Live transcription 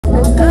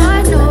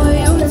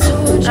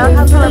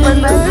Welcome to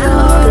Labuan Bajo.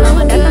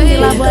 Selamat datang di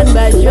Labuan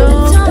Bajo.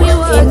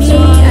 Ini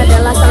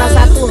adalah salah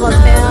satu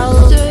hotel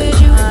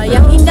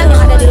yang indah yang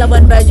ada di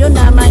Labuan Bajo,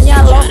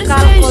 namanya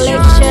Local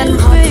Collection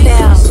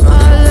Hotel.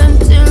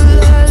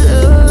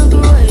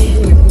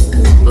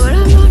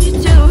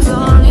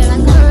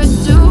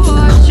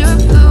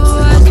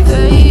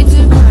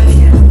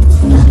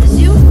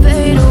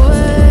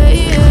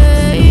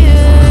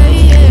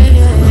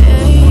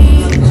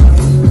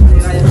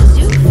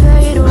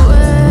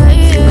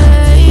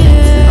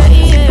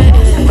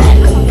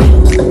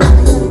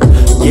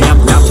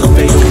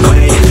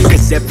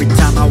 Every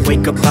time I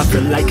wake up I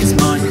feel like it's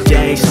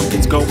Monday.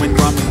 Something's going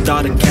wrong with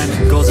all the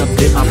chemicals up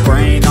in my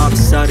brain. All of a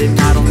sudden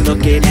I don't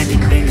look at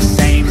anything the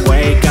same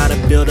way. Gotta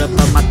build up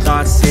of my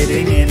thoughts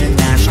sitting in an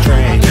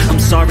ashtray. I'm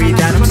sorry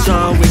that I'm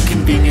so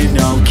inconvenient,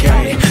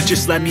 okay?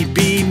 Just let me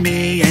be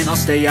me and I'll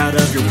stay out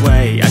of your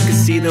way. I can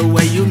see the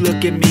way you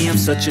look at me, I'm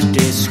such a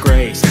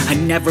disgrace. I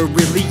never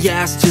really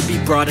asked to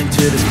be brought into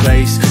this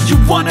place. You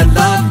wanna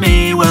love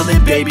me? Well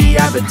then baby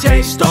I have a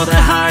taste. All the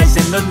highs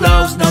and the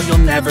lows, no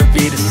you'll never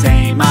be the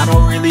same. I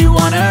don't really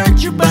wanna hurt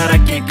you, but I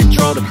can't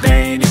control the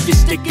pain. If you're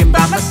sticking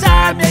by my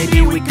side,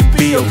 maybe we could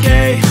be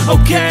okay.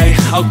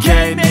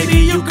 Okay, maybe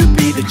you could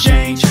be the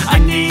change I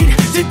need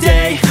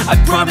today.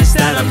 I promise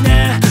that I've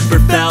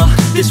never felt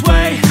this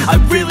way. I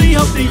really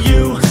hope that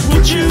you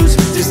will choose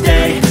to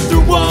stay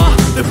through all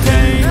the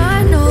pain.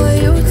 I know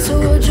you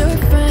told your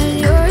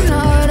friend you're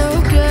not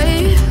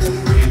okay,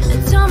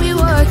 and tell me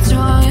what's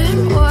wrong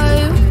and why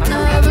you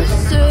never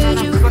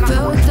said you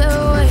felt that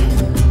way.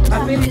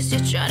 Guess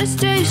you're trying to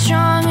stay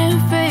strong and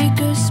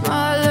fake a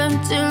smile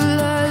until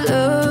I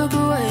look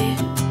away.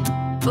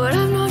 But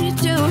I've known you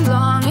too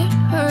long, it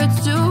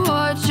hurts to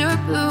watch your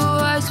blue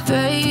eyes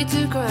fade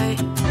to gray.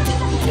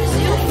 As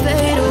you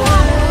fade away.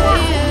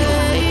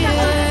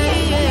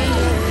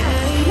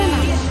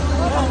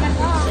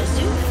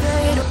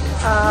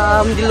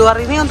 Di luar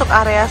ini untuk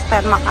area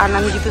stand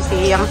makanan gitu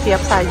sih, yang siap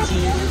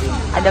saji.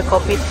 Ada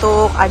kopi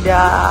tuk,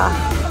 ada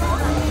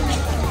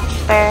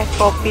teh,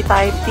 kopi,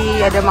 Thai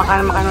tea, ada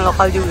makanan-makanan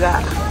lokal juga.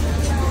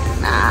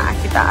 Nah,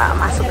 kita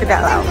masuk ke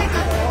dalam.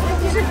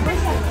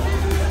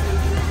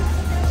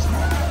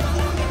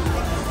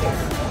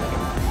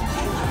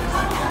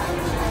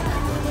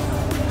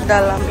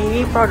 Dalam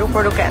ini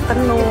produk-produk kayak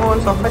tenun,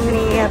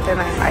 souvenir, dan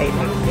lain-lain.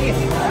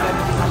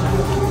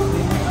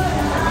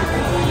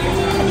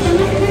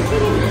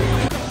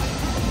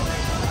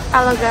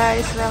 Halo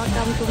guys,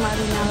 welcome to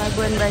Marina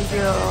Labuan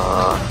Bajo.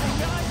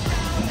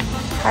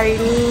 Hari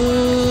ini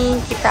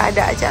kita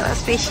ada acara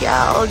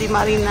spesial di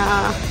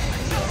Marina.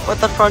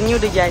 Waterfrontnya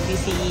udah jadi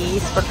sih,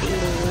 seperti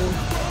ini.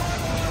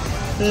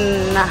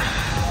 Nah,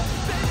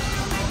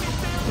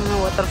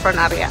 waterfront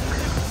area.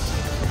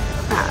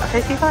 Nah,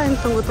 festival yang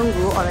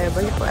tunggu-tunggu oleh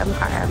banyak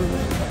UMKM.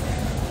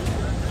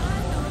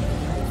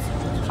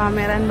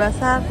 Pameran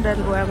Basar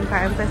dan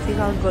UMKM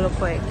Festival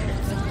Proyek.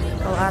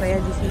 Kalau area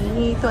di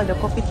sini itu ada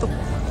kopi tuk.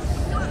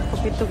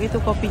 Kopi tuk itu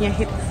kopinya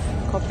hits,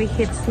 kopi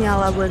hitsnya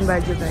Labuan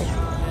Bajo guys.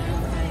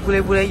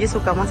 Bule-bule aja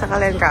suka, masa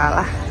kalian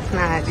kalah.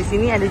 Nah, di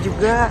sini ada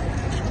juga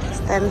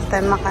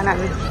stand-stand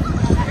makanan.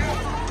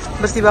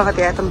 Bersih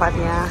banget ya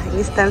tempatnya.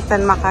 Ini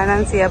stand-stand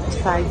makanan siap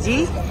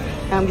saji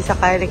yang bisa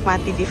kalian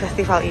nikmati di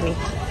festival ini.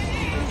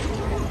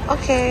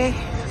 Oke,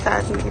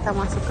 saat ini kita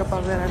masuk ke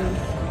pameran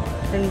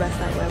dan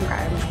basar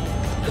UMKM.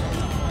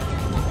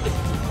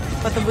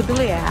 Foto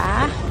dulu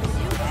ya.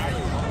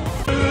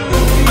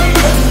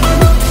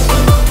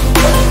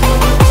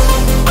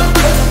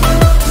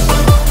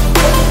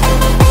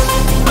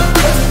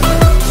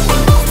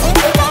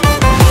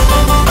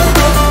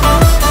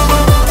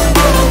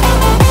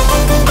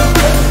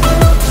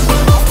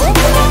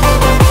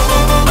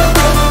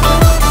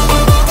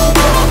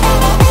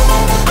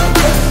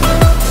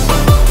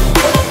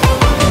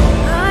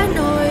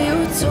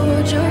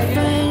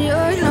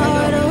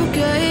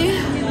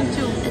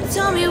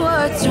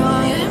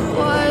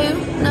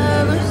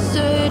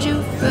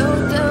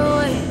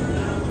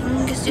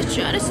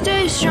 Trying to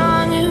stay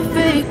strong and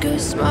fake a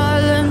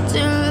smile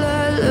until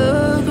I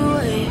look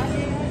away.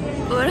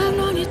 But I've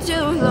known you too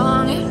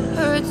long, it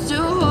hurts to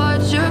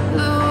watch your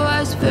blue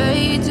eyes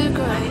fade to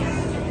gray.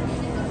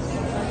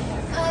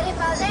 But if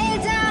I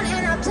lay down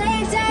and I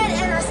play dead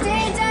and I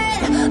stay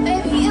dead,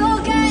 baby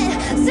you'll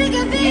get sick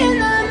of being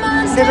the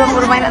monster. Di ruang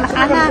bermain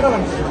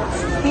anak-anak.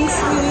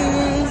 Misi.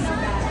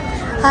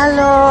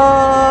 Halo.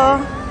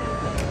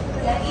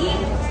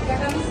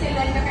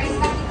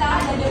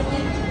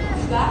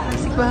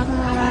 Asik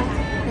banget,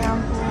 ya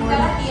ampun,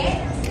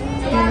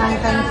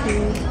 menyenangkan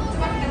sih.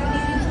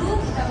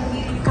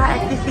 Kak,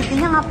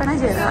 aktivitinya ngapain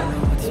aja ya?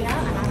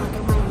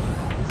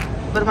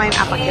 Bermain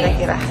apa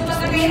kira-kira? Ada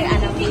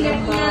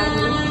lomba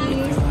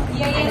lukis, ada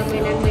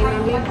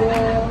mainan-mainan Lego.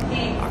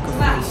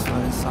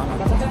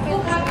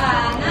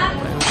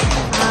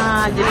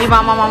 Nah, jadi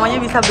mama-mamanya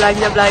bisa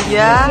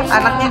belanja-belanja,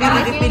 anaknya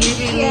dititipin di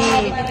sini.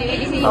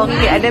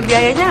 Oke, ada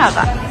biayanya nggak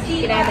Kak?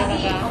 Tidak ada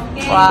kakak.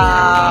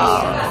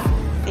 Wow,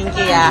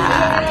 tinggi ya.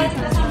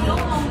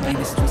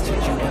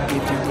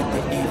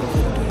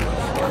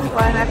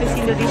 Wah, artis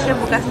Indonesia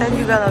buka stand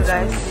juga loh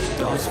guys.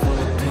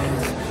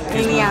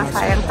 Ini yang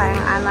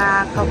sayang-sayang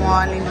anak, mau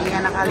lindungi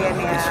anak kalian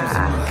ya.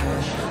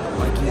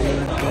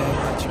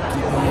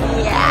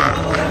 Iya.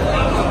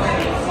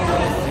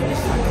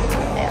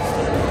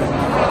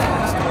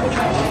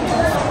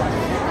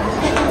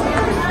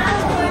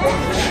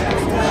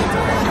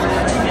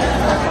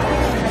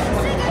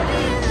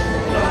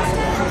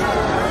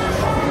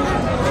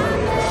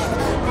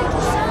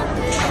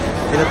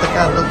 Tidak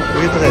tekan tuh,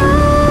 begitu kan?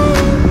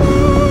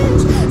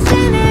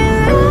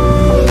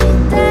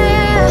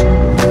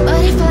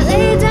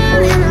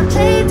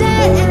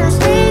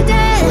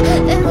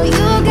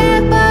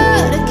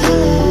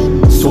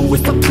 So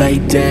if I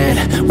play dead,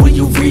 will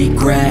you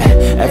regret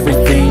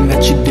everything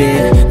that you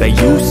did, that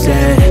you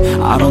said?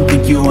 I don't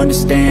think you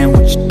understand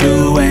what you're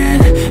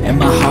doing,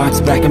 and my heart's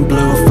black and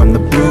blue from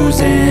the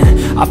bruising.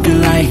 I feel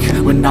like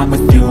when I'm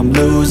with you I'm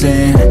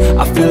losing.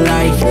 I feel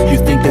like you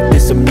think that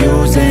this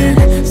amusing,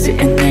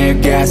 sitting there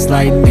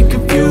gaslighting and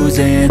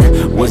confusing.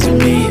 Was it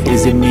me?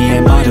 Is it me?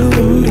 Am I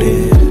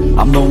deluded?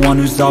 I'm the one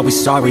who's always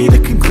sorry,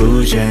 the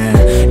conclusion,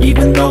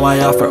 even though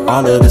I offer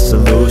all of the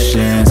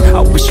solutions.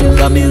 I wish you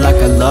loved me like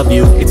I love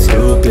you, it's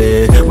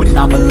stupid. When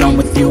I'm alone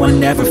with you I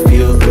never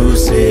feel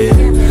lucid.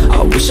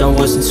 I wish I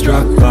wasn't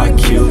struck by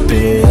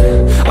Cupid.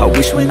 I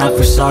wish when I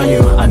first saw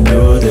you I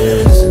knew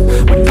this.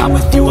 When I'm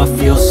with you I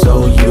feel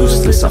so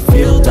useless, I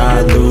feel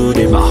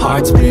diluted, my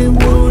heart's been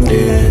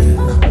wounded.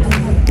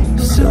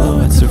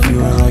 Silhouettes of you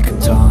are like a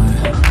taunt,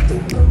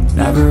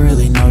 never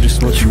really know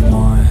just what you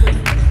want.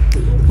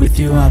 With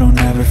you I don't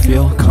ever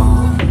feel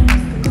calm,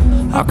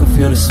 I can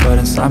feel the sweat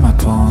inside my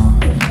palm.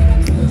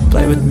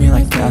 Play with me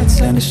like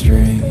cats and a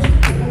string,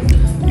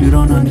 you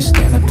don't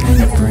understand the pain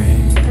it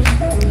brings.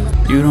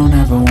 You don't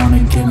ever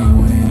wanna give me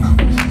wings,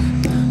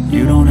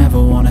 you don't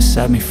ever wanna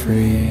set me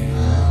free.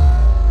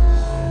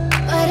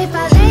 But if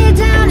I lay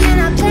down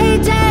and I play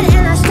dead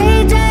and I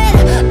stay dead,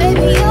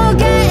 baby you'll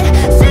get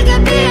sick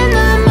of being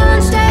the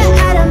monster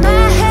out of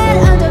my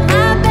head, under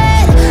my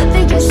bed.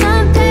 Think you're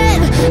something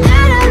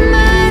out of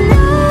my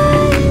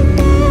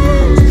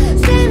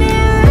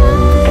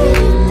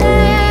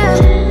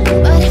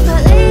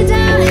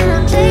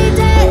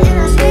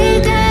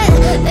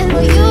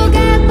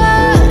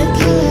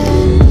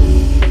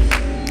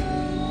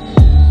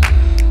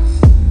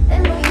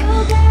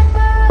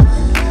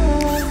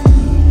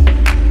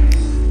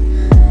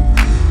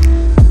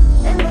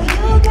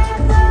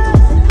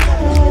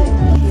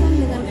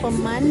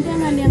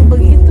pemandangan yang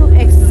begitu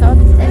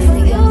eksotis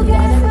yang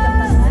tidak ada di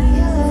tempat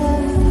lain.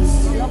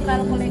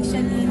 Local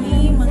collection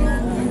ini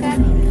mengangkat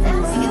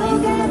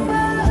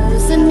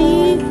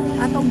seni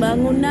atau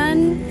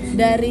bangunan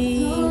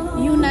dari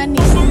Yunani.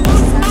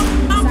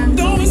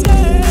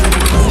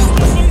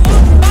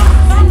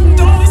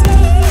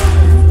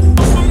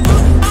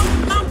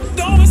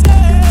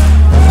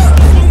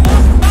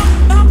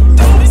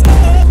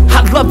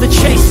 Love the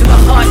chase and the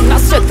hunt, and I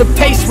set the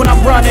pace when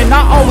I'm running. I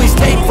always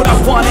take what I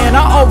want and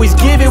I always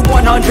give it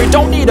 100.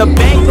 Don't need a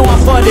bank, no I'm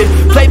funded.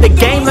 Play the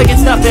game like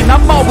it's nothing,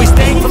 I'm always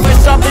thankful for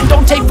something.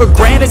 Don't take for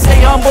granted,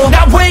 stay humble.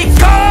 Now wake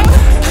up,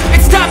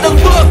 it's time to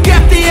look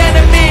at the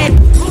enemy.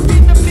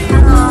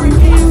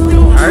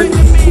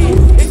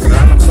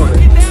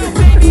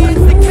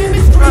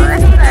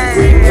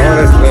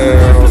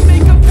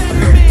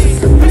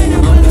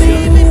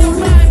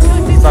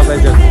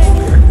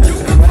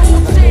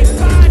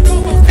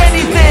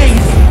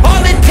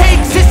 All it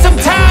takes is some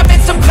time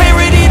and some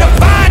clarity to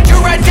find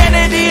your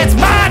identity. It's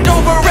mind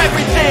over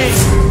everything.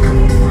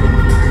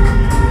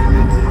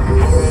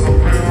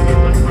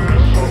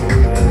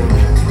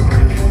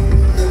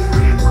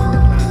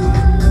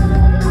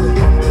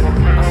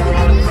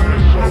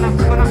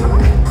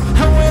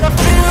 And when I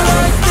feel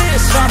like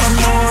this, I'm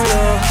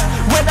immortal.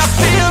 When I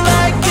feel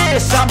like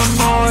this, I'm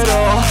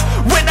immortal.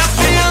 When I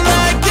feel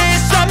like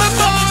this, I'm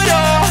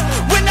immortal.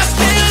 When I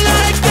feel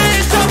like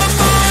this, I'm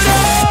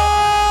immortal.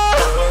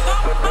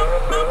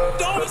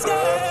 Don't be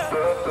scared.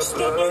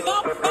 Stepping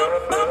up,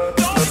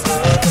 don't be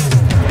scared.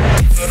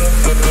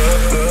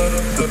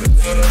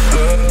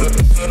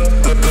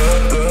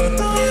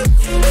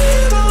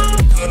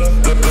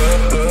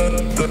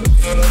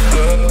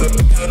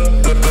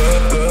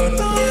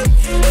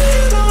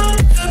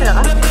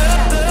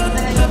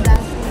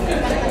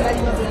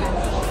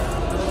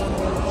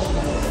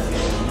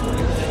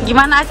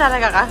 Gimana acara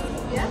kakak?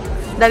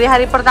 Dari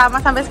hari pertama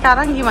sampai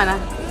sekarang gimana?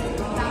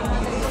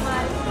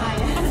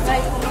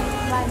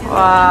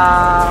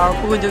 Wow,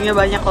 pengunjungnya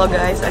banyak loh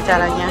guys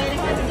acaranya.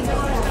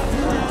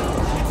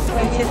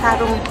 Ini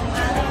sarung.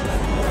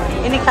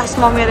 Ini khas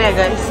Momir ya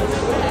guys.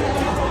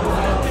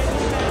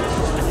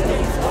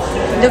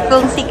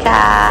 Dukung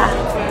Sika.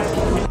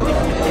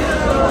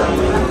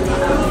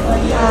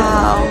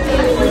 Wow,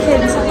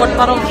 kayak support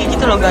paroki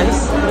gitu loh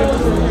guys.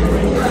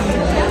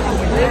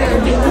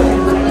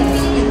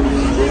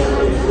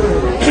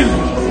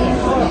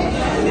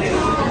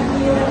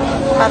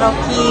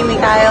 Paroki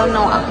Mikael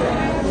Noah.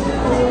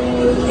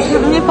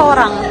 Ini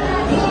porang.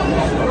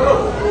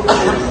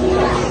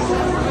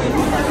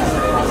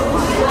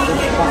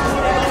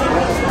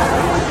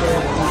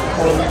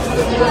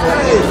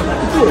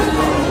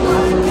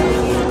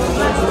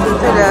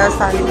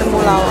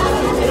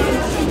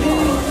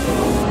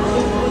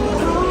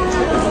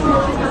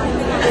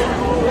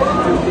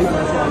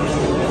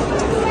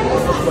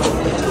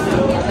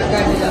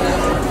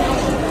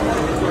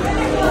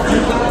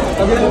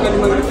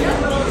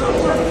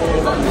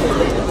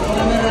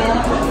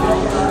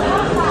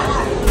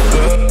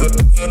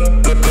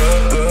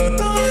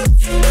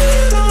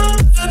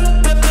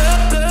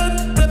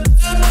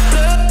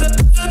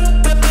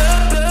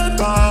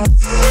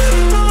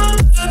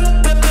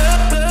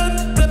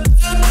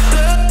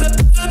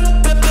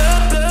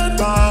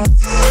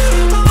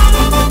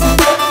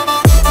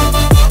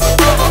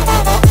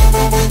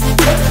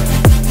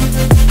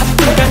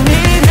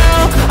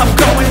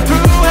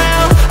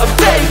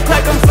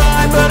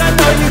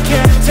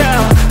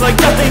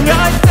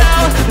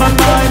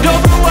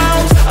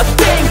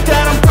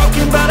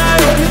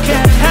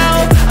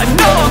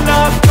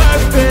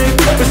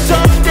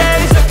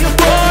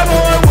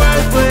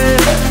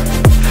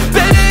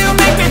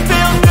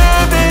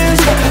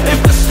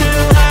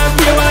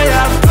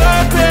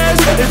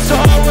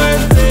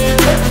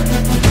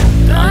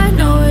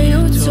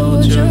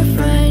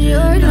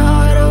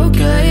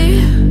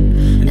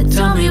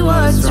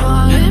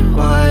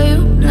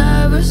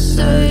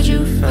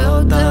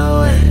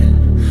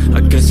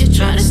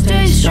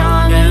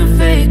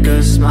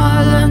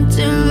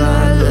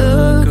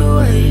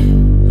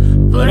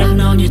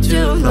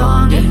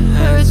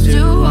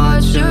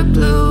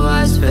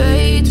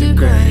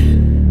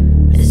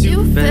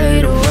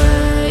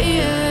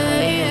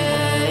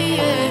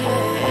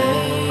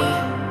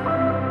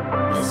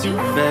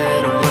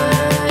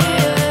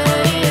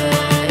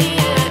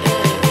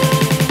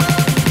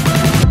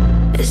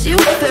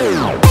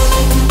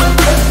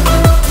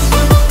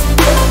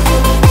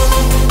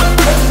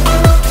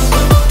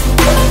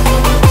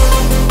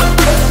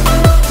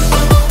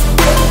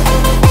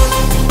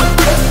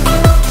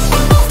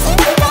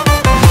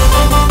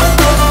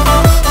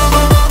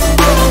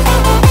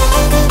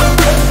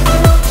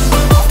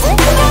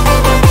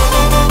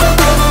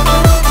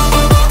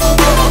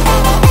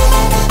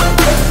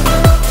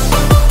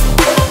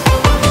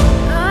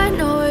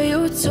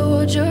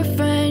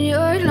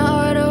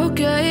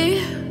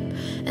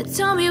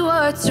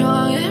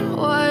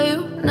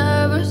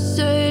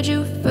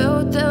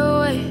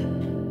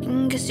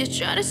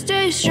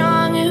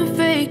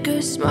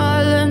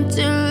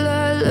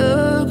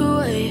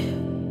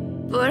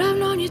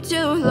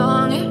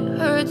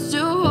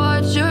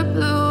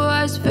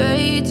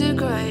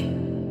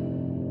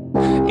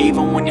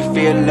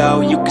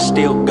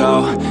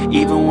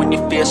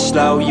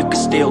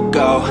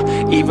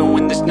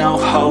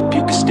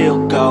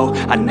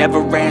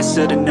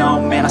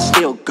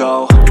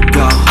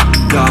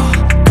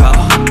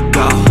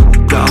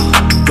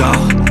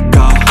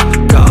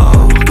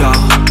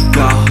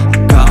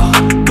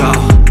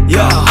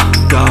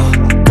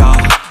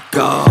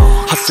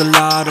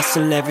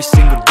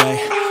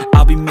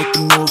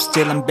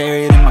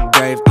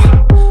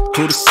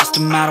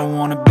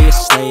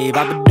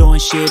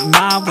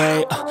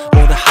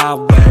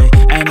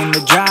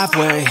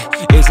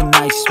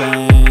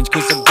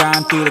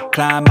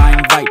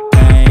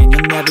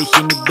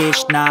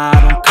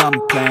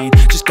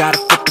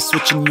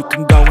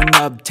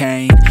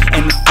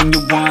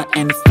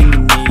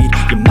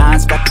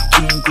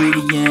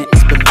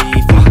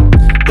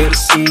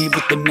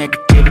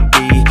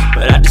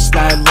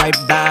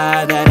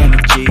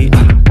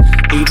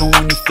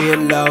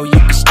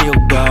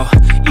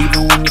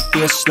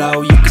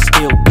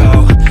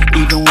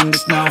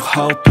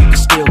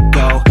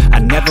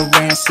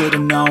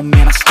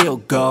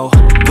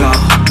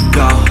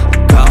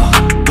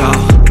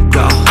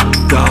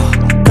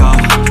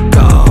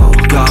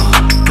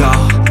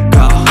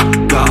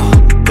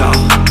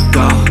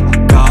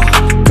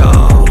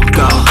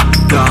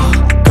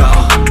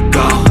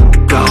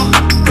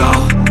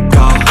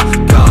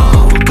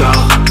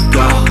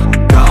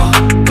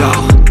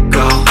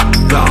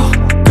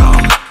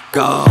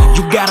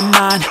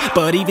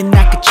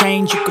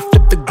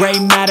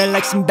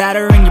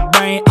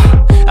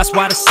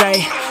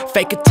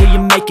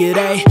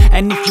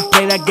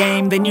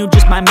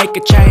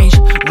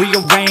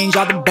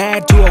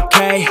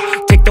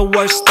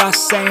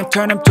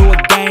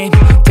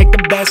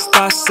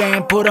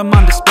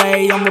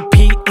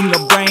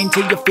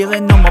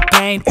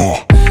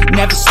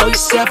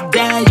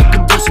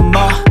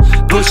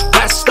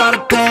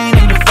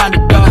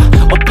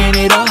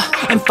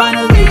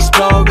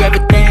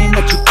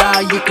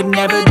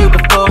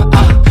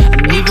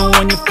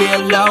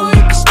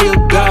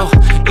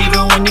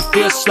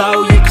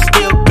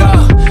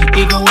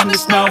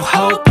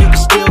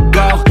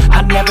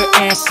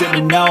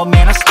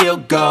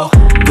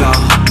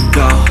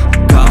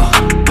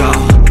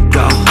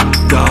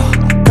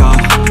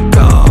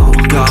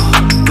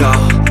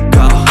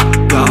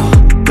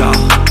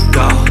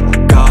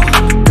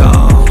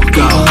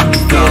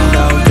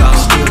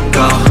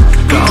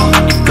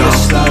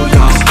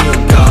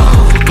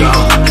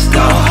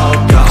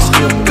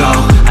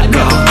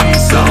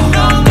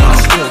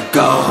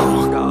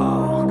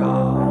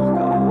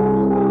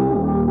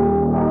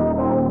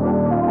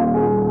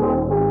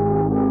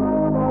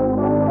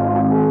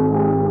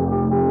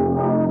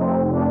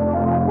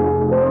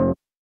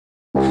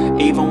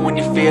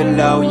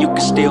 low, you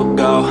can still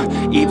go.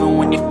 Even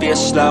when you feel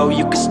slow,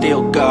 you can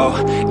still go.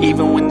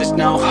 Even when there's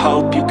no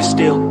hope, you can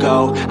still go.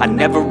 I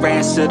never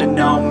answer to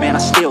no, man,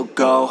 I still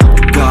go.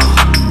 Go,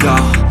 go,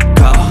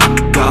 go,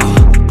 go,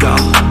 go,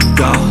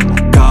 go,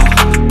 go,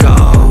 go,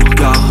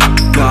 go,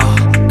 go,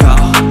 go,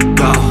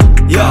 go,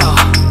 yo,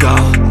 go,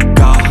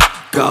 go,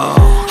 go.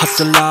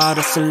 Hustle hard,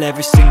 hustle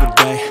every single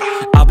day.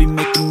 I'll be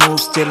making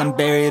moves till I'm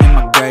buried in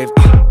my grave.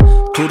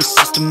 To the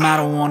system, I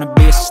don't wanna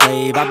be a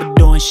slave. I've been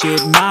doing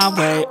shit my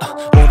way,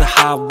 or the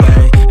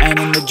highway. And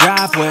in the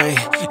driveway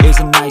is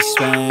a nice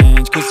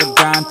range. Cause I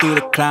grind through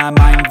the climb,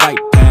 I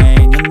invite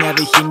pain. You'll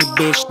never hear me,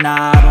 bitch,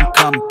 nah, I don't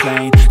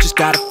complain. Just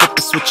gotta flip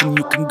the switch and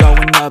you can go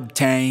and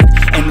obtain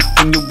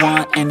anything you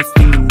want,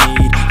 anything you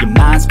need. Your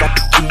mind's got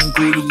the key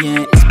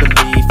ingredient, it's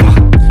belief.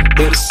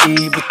 They'll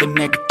deceive with the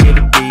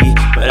negativity,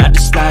 but I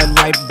just slide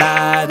right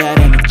by that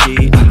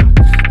energy.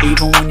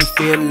 Even when you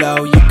feel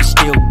low, you can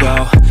still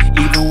go.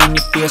 Even when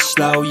you feel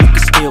slow, you can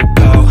still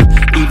go.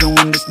 Even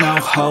when there's no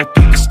hope,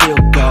 you can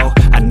still go.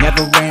 I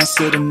never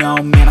answer to no,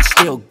 man, I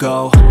still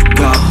go.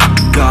 Go,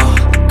 go,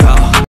 go.